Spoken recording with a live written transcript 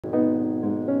Highway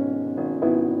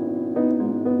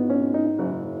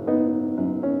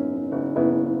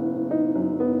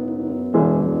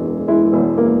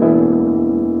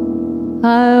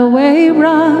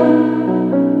run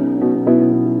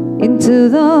into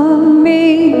the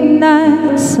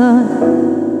midnight sun.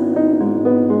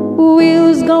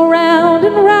 Wheels go round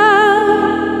and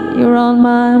round, you're on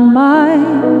my mind.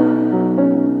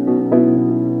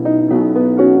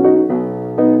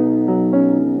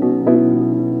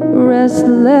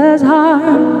 Restless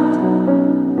heart,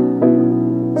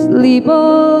 sleep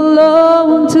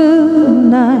alone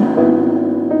tonight.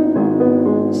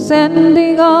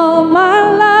 Sending all my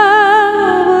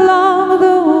love along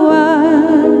the wire.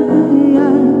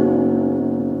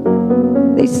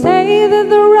 They say that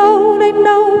the road ain't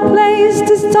no place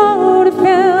to start a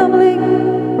family.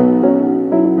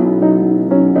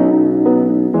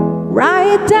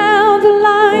 Right down the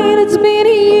line, it's been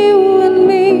you and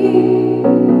me.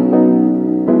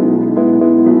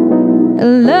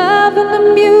 And love and the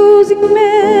music,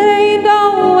 man, ain't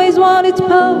always what it's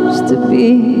supposed to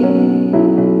be.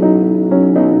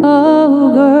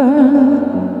 Oh,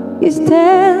 girl, you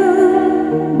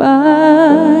stand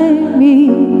by me.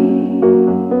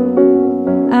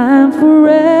 I'm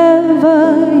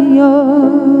forever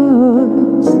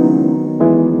yours,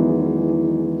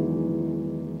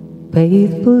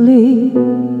 faithfully.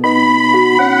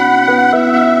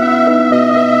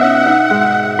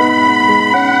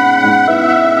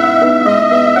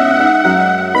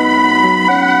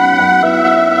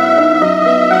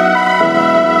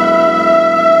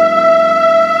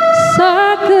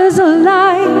 Circles of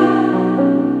light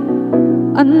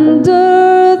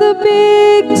under the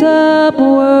big top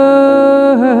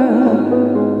world.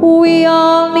 We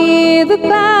all need the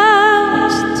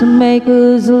clouds to make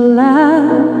us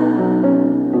alive.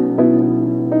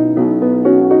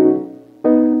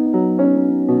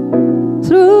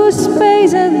 Through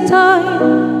space and time,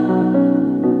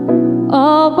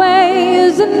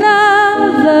 always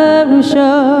another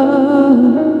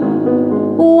show.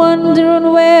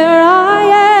 Wondering where I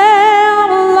am,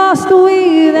 lost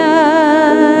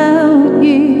without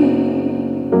you.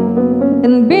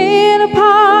 And being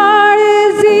apart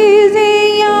is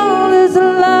easy, young as a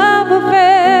love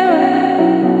affair.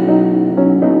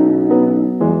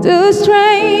 Do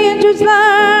strangers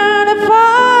learn to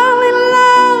fall in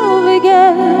love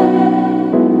again?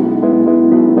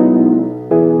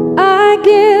 I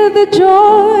give the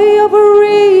joy of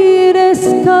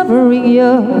rediscovering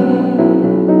you.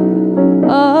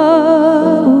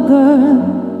 Oh,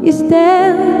 girl, you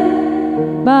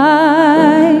stand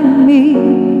by me.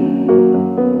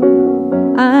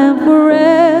 I'm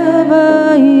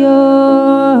forever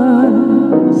yours,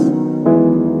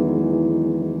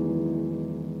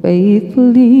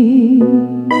 faithfully.